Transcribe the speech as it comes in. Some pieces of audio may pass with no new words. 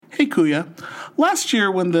Hey Kuya, last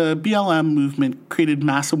year when the BLM movement created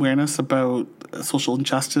mass awareness about social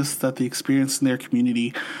injustice that they experienced in their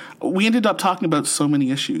community, we ended up talking about so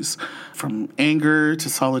many issues, from anger to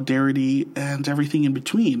solidarity and everything in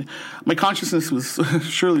between. My consciousness was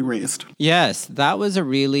surely raised. Yes, that was a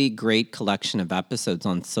really great collection of episodes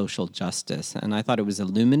on social justice, and I thought it was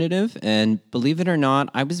illuminative, and believe it or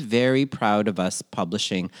not, I was very proud of us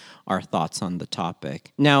publishing our thoughts on the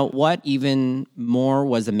topic. Now, what even more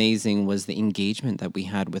was amazing was the engagement that we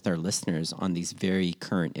had with our listeners on these very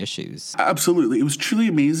current issues. Absolutely. It was truly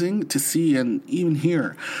amazing to see and even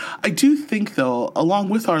hear. I do think, though, along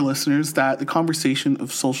with our listeners, that the conversation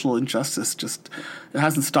of social injustice it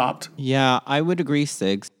hasn't stopped. Yeah, I would agree,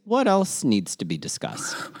 Sigs. What else needs to be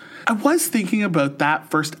discussed? I was thinking about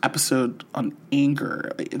that first episode on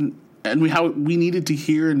anger and how we needed to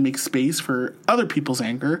hear and make space for other people's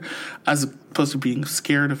anger as opposed to being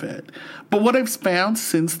scared of it. But what I've found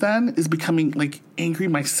since then is becoming angry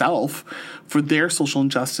myself for their social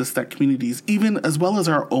injustice that communities, even as well as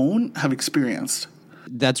our own, have experienced.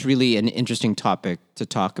 That's really an interesting topic to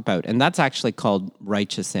talk about, and that's actually called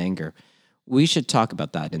righteous anger. We should talk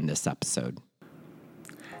about that in this episode.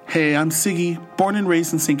 Hey, I'm Sigi, born and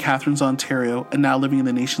raised in St. Catharines, Ontario, and now living in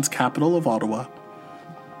the nation's capital of Ottawa.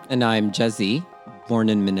 And I'm Jezzie, born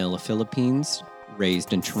in Manila, Philippines,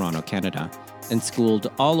 raised in Toronto, Canada, and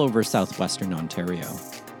schooled all over southwestern Ontario.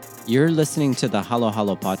 You're listening to the Halo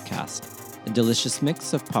Halo podcast, a delicious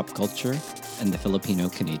mix of pop culture and the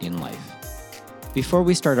Filipino-Canadian life. Before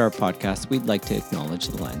we start our podcast, we'd like to acknowledge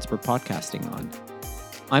the lands we're podcasting on.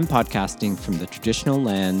 I'm podcasting from the traditional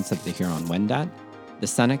lands of the Huron-Wendat, the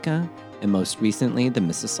Seneca, and most recently, the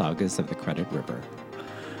Mississaugas of the Credit River.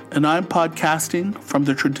 And I'm podcasting from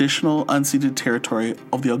the traditional unceded territory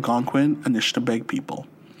of the Algonquin Anishinaabe people.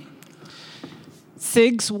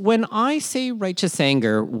 Sigs, when I say righteous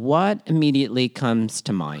anger, what immediately comes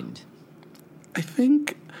to mind? I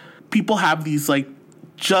think people have these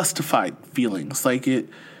justified feelings.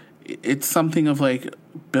 It's something of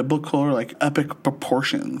biblical or epic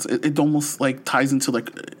proportions. It almost ties into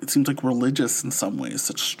it seems religious in some ways,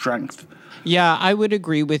 such strength. Yeah, I would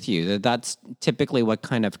agree with you that's typically what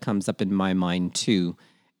kind of comes up in my mind too.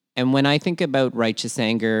 And when I think about righteous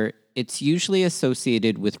anger, it's usually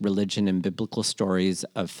associated with religion and biblical stories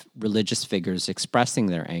of religious figures expressing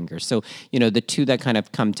their anger. So, the two that kind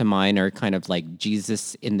of come to mind are kind of like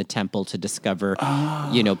Jesus in the temple to discover,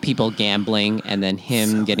 people gambling, and then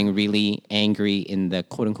him getting really angry in the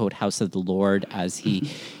quote-unquote house of the Lord as he,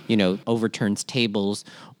 overturns tables.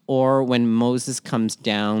 Or when Moses comes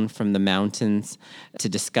down from the mountains to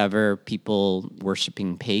discover people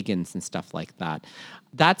worshiping pagans and stuff like that.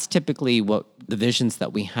 That's typically what the visions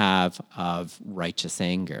that we have of righteous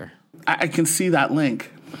anger. I can see that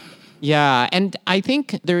link. Yeah, and I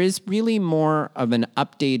think there is really more of an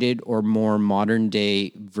updated or more modern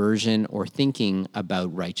day version or thinking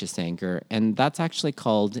about righteous anger, and that's actually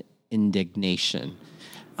called indignation.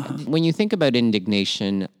 When you think about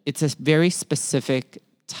indignation, it's a very specific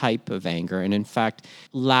type of anger. And in fact,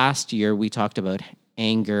 last year we talked about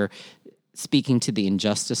anger speaking to the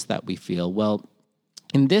injustice that we feel. Well,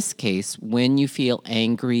 in this case, when you feel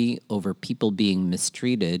angry over people being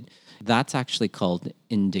mistreated, that's actually called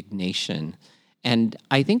indignation. And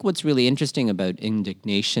I think what's really interesting about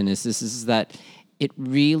indignation is that it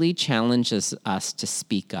really challenges us to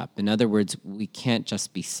speak up. In other words, we can't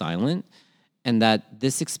just be silent. And that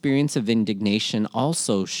this experience of indignation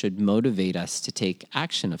also should motivate us to take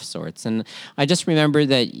action of sorts. And I just remember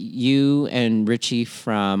that you and Richie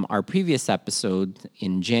from our previous episode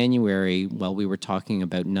in January, while we were talking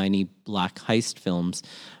about 90 Black Heist films,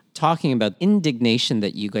 talking about indignation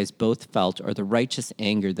that you guys both felt, or the righteous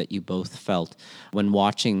anger that you both felt when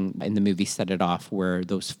watching in the movie Set It Off, where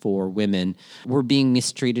those 4 women were being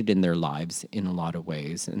mistreated in their lives in a lot of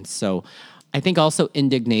ways. And so I think also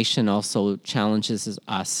indignation also challenges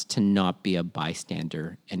us to not be a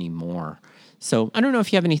bystander anymore. So I don't know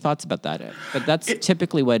if you have any thoughts about that, but that's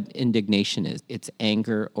typically what indignation is. It's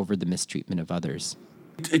anger over the mistreatment of others.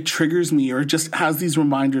 It triggers me, or just has these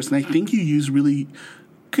reminders, and I think you use really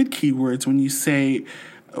good keywords when you say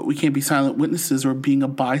we can't be silent witnesses or being a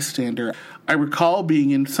bystander. I recall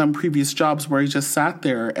being in some previous jobs where I just sat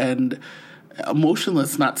there and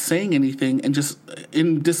emotionless, not saying anything, and just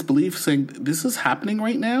in disbelief saying, this is happening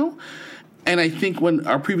right now? And I think when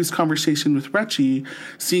our previous conversation with Richie,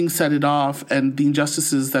 seeing Set It Off and the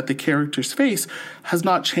injustices that the characters face has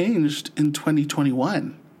not changed in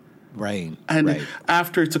 2021. Right. And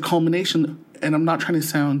after it's a culmination, and I'm not trying to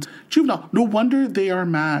sound juvenile, no wonder they are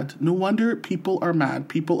mad. No wonder people are mad.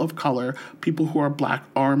 People of color, people who are Black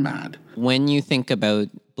are mad. When you think about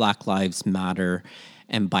Black Lives Matter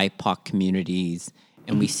and BIPOC communities,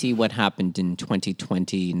 and we see what happened in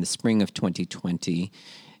 2020, in the spring of 2020,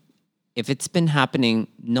 if it's been happening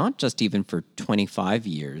not just even for 25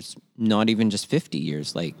 years, not even just 50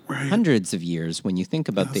 years, like hundreds of years, when you think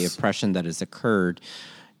about the oppression that has occurred,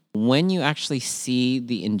 when you actually see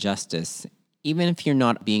the injustice, even if you're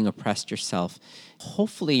not being oppressed yourself,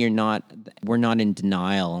 hopefully we're not in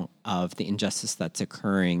denial of the injustice that's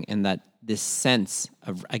occurring, and that this sense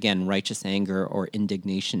of, again, righteous anger or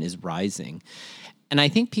indignation is rising. And I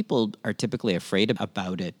think people are typically afraid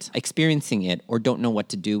about it, experiencing it, or don't know what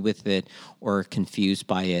to do with it, or confused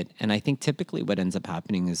by it. And I think typically what ends up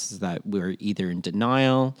happening is that we're either in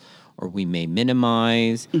denial, or we may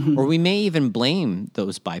minimize, or we may even blame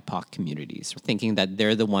those BIPOC communities, thinking that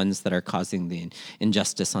they're the ones that are causing the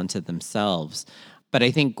injustice onto themselves. But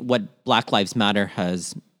I think what Black Lives Matter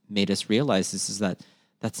has made us realize is that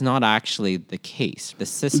that's not actually the case. The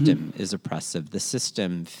system is oppressive. The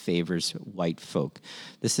system favors white folk.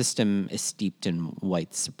 The system is steeped in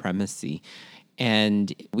white supremacy.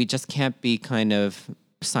 And we just can't be kind of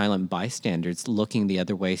silent bystanders looking the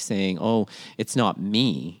other way saying, oh, it's not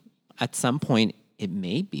me. At some point, it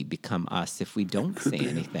may become us if we don't say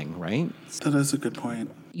anything, right? That is a good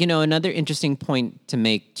point. You know, another interesting point to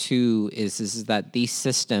make, too, is that these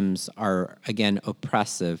systems are, again,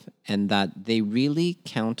 oppressive, and that they really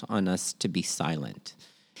count on us to be silent.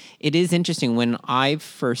 It is interesting. When I've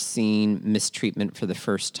first seen mistreatment for the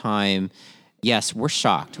first time, yes, we're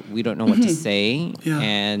shocked. We don't know what to say,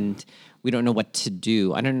 and we don't know what to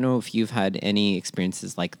do. I don't know if you've had any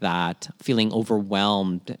experiences like that, feeling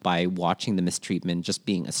overwhelmed by watching the mistreatment, just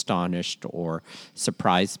being astonished or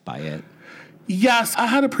surprised by it. Yes, I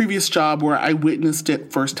had a previous job where I witnessed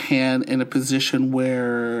it firsthand in a position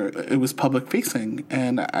where it was public facing.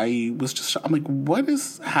 And I was just, I'm like, what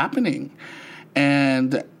is happening?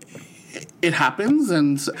 And it happens,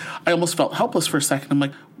 and I almost felt helpless for a second. I'm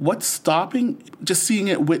like, what's stopping? Just seeing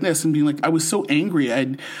it witnessed and being like, I was so angry.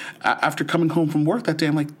 After coming home from work that day,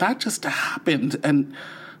 I'm like, that just happened, and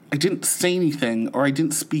I didn't say anything, or I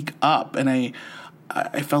didn't speak up, and I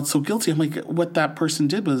felt so guilty. I'm like, what that person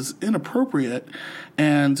did was inappropriate,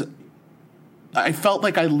 and I felt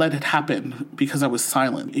like I let it happen because I was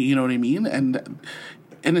silent. You know what I mean?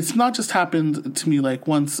 And it's not just happened to me like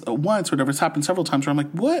once or whatever. It's happened several times where I'm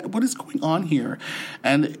like, what is going on here?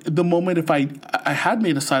 And the moment if I had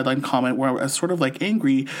made a sideline comment where I was sort of like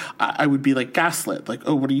angry, I would be like gaslit, like,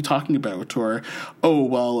 oh, what are you talking about? Or,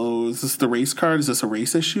 is this the race card? Is this a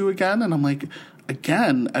race issue again? And I'm like,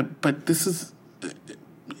 but this is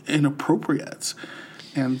inappropriate.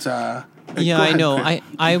 And yeah, I know.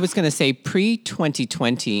 I was going to say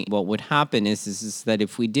pre-2020, what would happen is that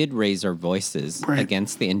if we did raise our voices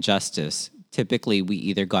against the injustice, typically we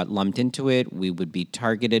either got lumped into it, we would be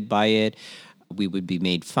targeted by it, we would be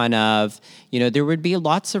made fun of. You know, there would be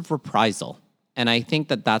lots of reprisal. And I think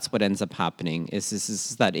that that's what ends up happening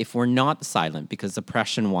is that if we're not silent, because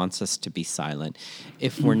oppression wants us to be silent,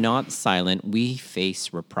 if we're not silent, we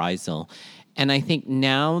face reprisal. And I think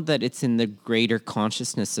now that it's in the greater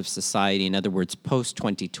consciousness of society, in other words,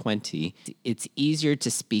 post-2020, it's easier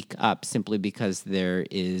to speak up simply because there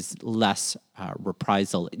is less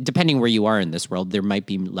reprisal. Depending where you are in this world, there might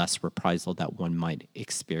be less reprisal that one might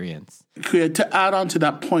experience. To add on to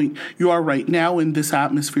that point, you are right. Now in this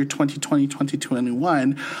atmosphere, 2020,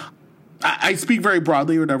 2021, I speak very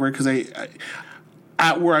broadly or whatever because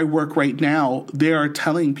at where I work right now, they are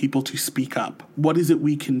telling people to speak up. What is it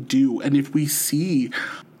we can do? And if we see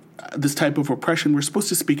this type of oppression, we're supposed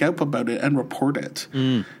to speak up about it and report it.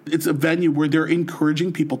 It's a venue where they're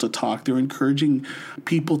encouraging people to talk. They're encouraging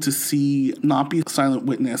people to not be a silent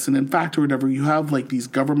witness. And in fact, or whatever, you have like these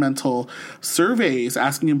governmental surveys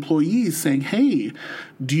asking employees saying, hey,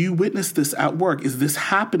 do you witness this at work? Is this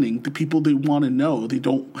happening? The people, they want to know.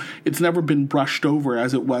 It's never been brushed over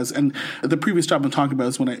as it was. And the previous job I'm talking about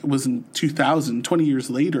is when it was in 2000, 20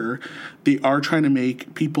 years later, they are trying to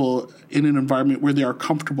make people in an environment where they are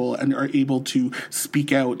comfortable and are able to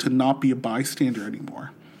speak out, to not be a bystander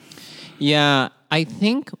anymore. Yeah, I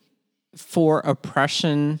think for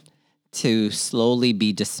oppression to slowly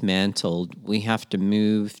be dismantled, we have to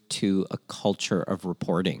move to a culture of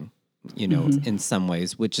reporting, in some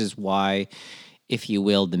ways, which is why, if you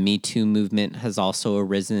will, the Me Too movement has also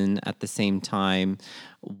arisen at the same time,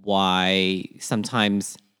 why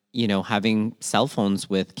sometimes having cell phones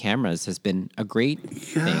with cameras has been a great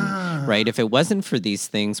thing, Yeah. right? If it wasn't for these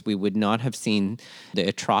things, we would not have seen the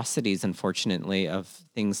atrocities, unfortunately, of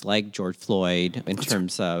things like George Floyd in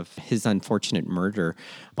terms of his unfortunate murder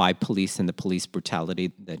by police and the police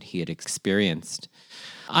brutality that he had experienced.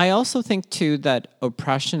 I also think, too, that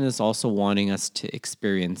oppression is also wanting us to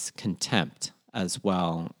experience contempt as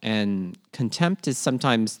well. And contempt is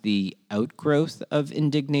sometimes the outgrowth of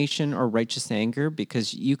indignation or righteous anger,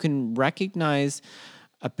 because you can recognize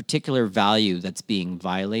a particular value that's being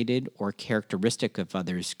violated or characteristic of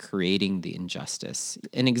others creating the injustice.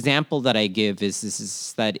 An example that I give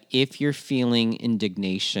is that if you're feeling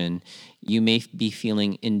indignation, you may be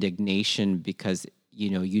feeling indignation because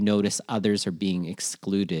you notice others are being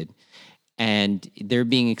excluded. And they're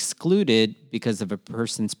being excluded because of a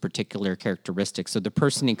person's particular characteristics. So the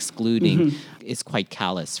person excluding is quite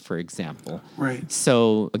callous, for example. Right.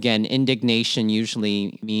 So again, indignation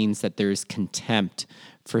usually means that there's contempt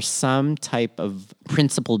for some type of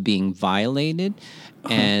principle being violated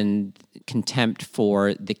and contempt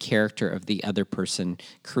for the character of the other person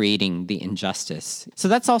creating the injustice. So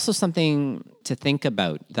that's also something to think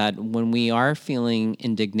about, that when we are feeling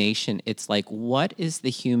indignation, it's like, what is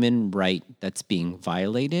the human right that's being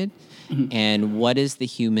violated and what is the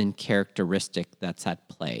human characteristic that's at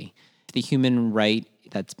play? If the human right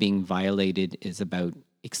that's being violated is about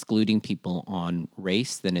excluding people on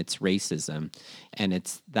race, then it's racism. And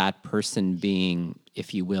it's that person being,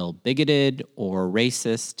 if you will, bigoted or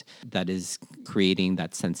racist that is creating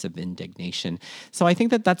that sense of indignation. So I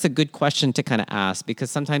think that that's a good question to kind of ask,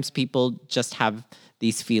 because sometimes people just have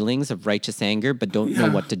these feelings of righteous anger but don't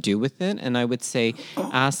know what to do with it. And I would say,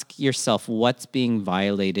 ask yourself what's being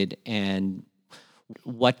violated and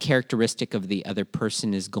what characteristic of the other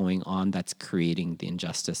person is going on that's creating the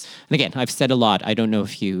injustice. And again, I've said a lot. I don't know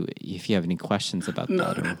if you have any questions about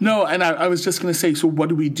that. No, and I was just going to say, so what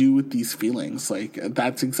do we do with these feelings? Like,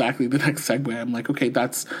 that's exactly the next segue. I'm like, okay,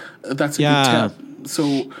 that's a good tip.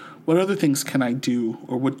 So what other things can I do,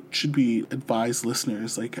 or what should we advise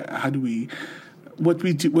listeners? Like, what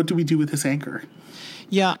do we do with this anger?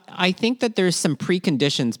 Yeah, I think that there's some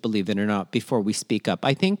preconditions, believe it or not, before we speak up.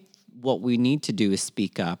 I think what we need to do is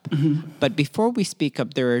speak up. But before we speak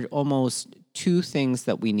up, there are almost two things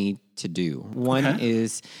that we need to do. One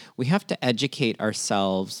is we have to educate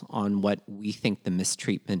ourselves on what we think the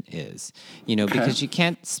mistreatment is. Because you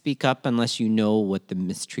can't speak up unless you know what the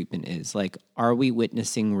mistreatment is. Like, are we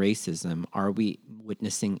witnessing racism? Are we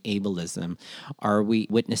witnessing ableism? Are we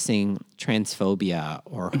witnessing transphobia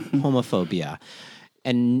or homophobia?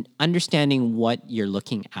 And understanding what you're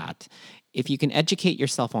looking at. If you can educate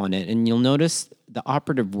yourself on it, and you'll notice the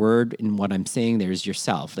operative word in what I'm saying there is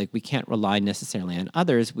yourself. Like, we can't rely necessarily on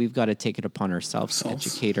others. We've got to take it upon ourselves to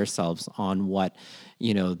educate ourselves on what,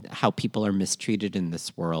 how people are mistreated in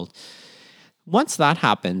this world. Once that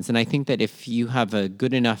happens, and I think that if you have a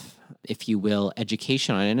good enough, if you will,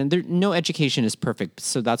 education on it, and no education is perfect,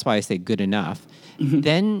 so that's why I say good enough,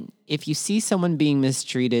 then if you see someone being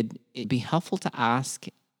mistreated, it'd be helpful to ask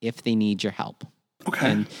if they need your help.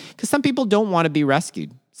 Okay. Because some people don't want to be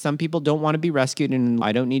rescued. Some people don't want to be rescued, and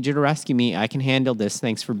I don't need you to rescue me. I can handle this.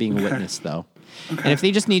 Thanks for being a witness, though. And if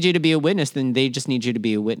they just need you to be a witness, then they just need you to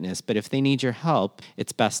be a witness. But if they need your help,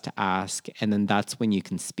 it's best to ask, and then that's when you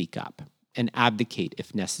can speak up and advocate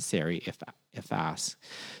if necessary, if asked.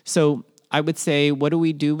 So I would say, what do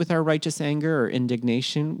we do with our righteous anger or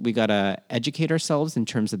indignation? We got to educate ourselves in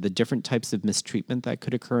terms of the different types of mistreatment that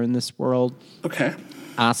could occur in this world. Okay.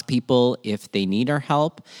 Ask people if they need our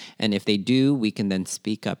help. And if they do, we can then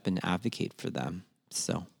speak up and advocate for them.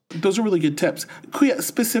 So those are really good tips. Kuya,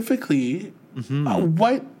 specifically,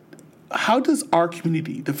 how does our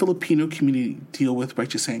community, the Filipino community, deal with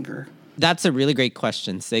righteous anger? That's a really great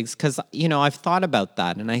question, Sigs, because, I've thought about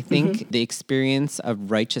that. And I think the experience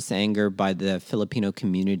of righteous anger by the Filipino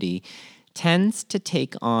community tends to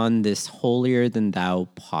take on this holier-than-thou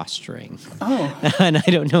posturing. Oh. And I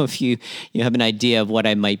don't know if you have an idea of what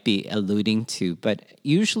I might be alluding to, but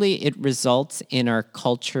usually it results in our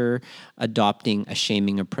culture adopting a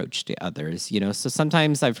shaming approach to others. So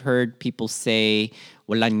sometimes I've heard people say,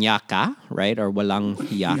 walang yaka, right? Or walang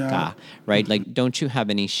yaka, right? Like, don't you have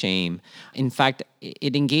any shame? In fact,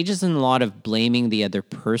 it engages in a lot of blaming the other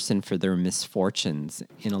person for their misfortunes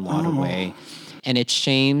in a lot of way. And it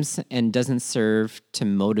shames and doesn't serve to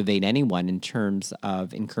motivate anyone in terms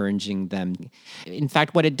of encouraging them. In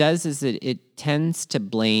fact, what it does is it tends to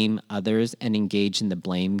blame others and engage in the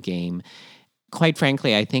blame game. Quite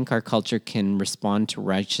frankly, I think our culture can respond to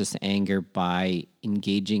righteous anger by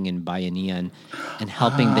engaging in Bayanihan and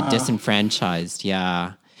helping the disenfranchised.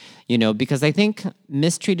 Yeah. Because I think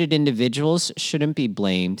mistreated individuals shouldn't be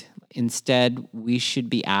blamed. Instead, we should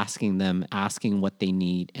be asking what they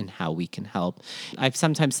need and how we can help. I've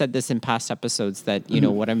sometimes said this in past episodes that,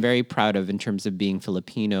 what I'm very proud of in terms of being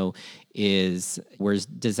Filipino is we're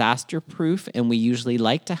disaster proof and we usually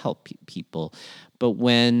like to help people. But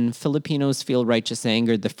when Filipinos feel righteous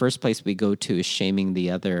anger, the first place we go to is shaming the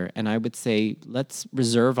other. And I would say, let's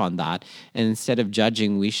reserve on that. And instead of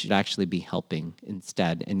judging, we should actually be helping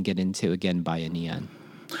instead and get into, again, Bayanihan.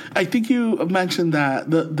 I think you mentioned that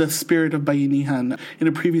the spirit of Bayanihan in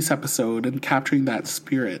a previous episode and capturing that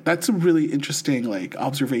spirit. That's a really interesting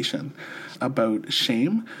observation about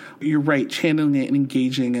shame. You're right, channeling it and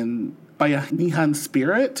engaging in Bayanihan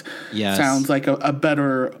spirit sounds like a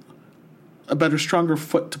better, stronger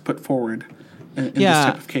foot to put forward in this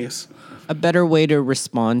type of case. A better way to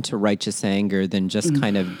respond to righteous anger than just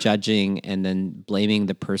kind of judging and then blaming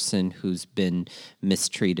the person who's been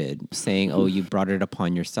mistreated, saying, oh, you brought it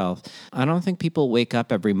upon yourself. I don't think people wake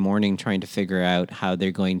up every morning trying to figure out how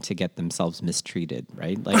they're going to get themselves mistreated,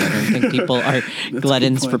 right? I don't think people are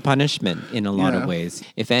gluttons for punishment in a lot of ways.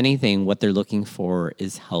 If anything, what they're looking for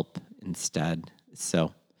is help instead.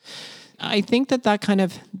 So I think that kind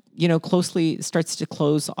of, closely starts to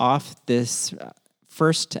close off this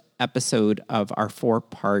first episode of our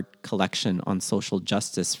 4-part collection on social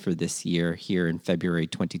justice for this year here in February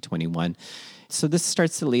 2021. So this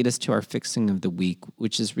starts to lead us to our fixing of the week,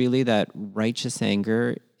 which is really that righteous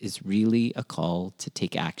anger is really a call to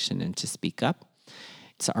take action and to speak up.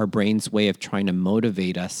 It's our brain's way of trying to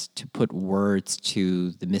motivate us to put words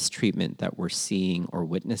to the mistreatment that we're seeing or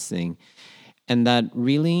witnessing. And that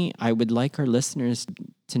really, I would like our listeners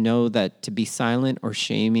to know that to be silent or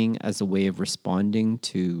shaming as a way of responding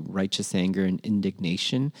to righteous anger and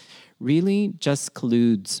indignation really just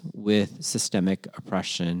colludes with systemic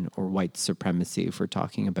oppression or white supremacy if we're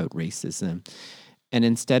talking about racism. And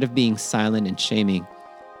instead of being silent and shaming,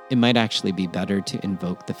 it might actually be better to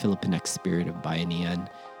invoke the FilipinX spirit of Bayanihan,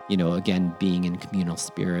 again, being in communal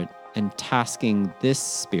spirit and tasking this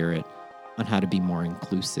spirit on how to be more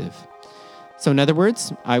inclusive. So in other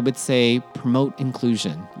words, I would say promote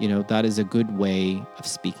inclusion. That is a good way of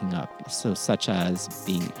speaking up. So such as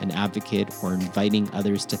being an advocate or inviting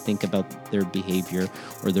others to think about their behavior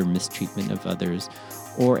or their mistreatment of others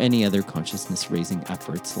or any other consciousness raising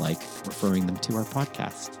efforts like referring them to our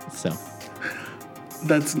podcast. So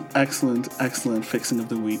that's an excellent fixing of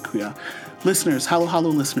the week. Yeah. Listeners,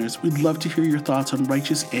 hello listeners, we'd love to hear your thoughts on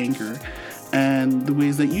righteous anger and the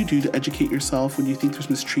ways that you do to educate yourself when you think there's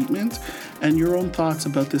mistreatment and your own thoughts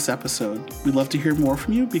about this episode. We'd love to hear more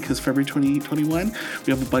from you because February 2021,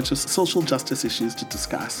 we have a bunch of social justice issues to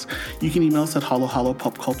discuss. You can email us at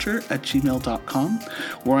halohalopopculture@gmail.com.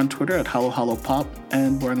 We're on Twitter at halohalopop,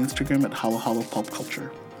 and we're on Instagram at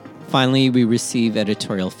halohalopopculture. Finally, we receive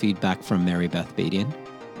editorial feedback from Mary Beth Badian.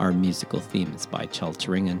 Our musical theme is by Chel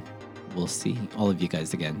Turingen. We'll see all of you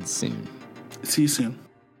guys again soon. See you soon.